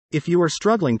If you are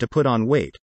struggling to put on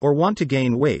weight, or want to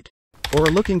gain weight, or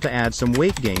are looking to add some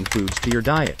weight gain foods to your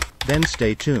diet, then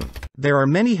stay tuned. There are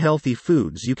many healthy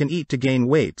foods you can eat to gain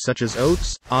weight, such as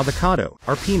oats, avocado,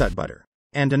 or peanut butter.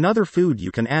 And another food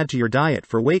you can add to your diet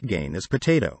for weight gain is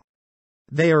potato.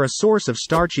 They are a source of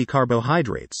starchy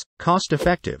carbohydrates,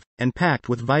 cost-effective, and packed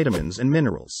with vitamins and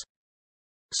minerals,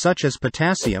 such as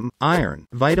potassium, iron,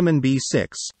 vitamin B6,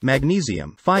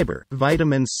 magnesium, fiber,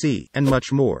 vitamin C, and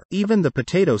much more. Even the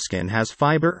potato skin has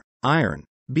fiber, iron,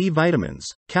 B vitamins,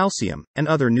 calcium, and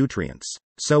other nutrients.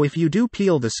 So if you do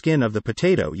peel the skin of the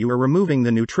potato, you are removing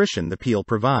the nutrition the peel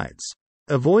provides.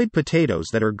 Avoid potatoes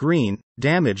that are green,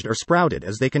 damaged, or sprouted,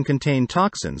 as they can contain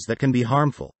toxins that can be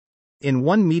harmful. In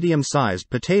one medium-sized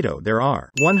potato there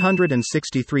are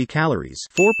 163 calories,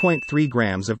 4.3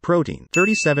 grams of protein,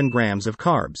 37 grams of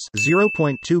carbs,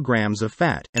 0.2 grams of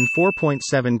fat, and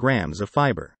 4.7 grams of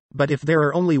fiber. But if there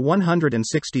are only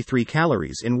 163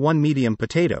 calories in one medium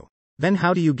potato, then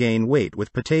how do you gain weight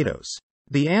with potatoes?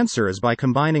 The answer is by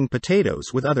combining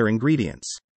potatoes with other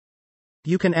ingredients.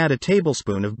 You can add a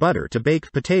tablespoon of butter to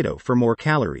baked potato for more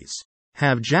calories.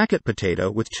 Have jacket potato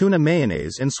with tuna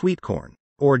mayonnaise and sweet corn.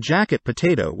 Or jacket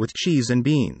potato with cheese and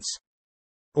beans.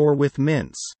 Or with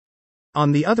mince.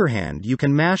 On the other hand, you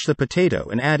can mash the potato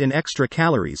and add in extra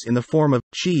calories in the form of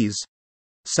cheese,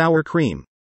 sour cream,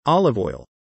 olive oil,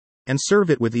 and serve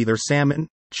it with either salmon,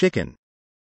 chicken,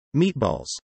 meatballs,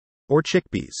 or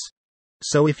chickpeas.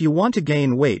 So if you want to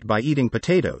gain weight by eating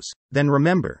potatoes, then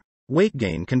remember, weight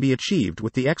gain can be achieved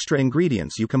with the extra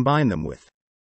ingredients you combine them with.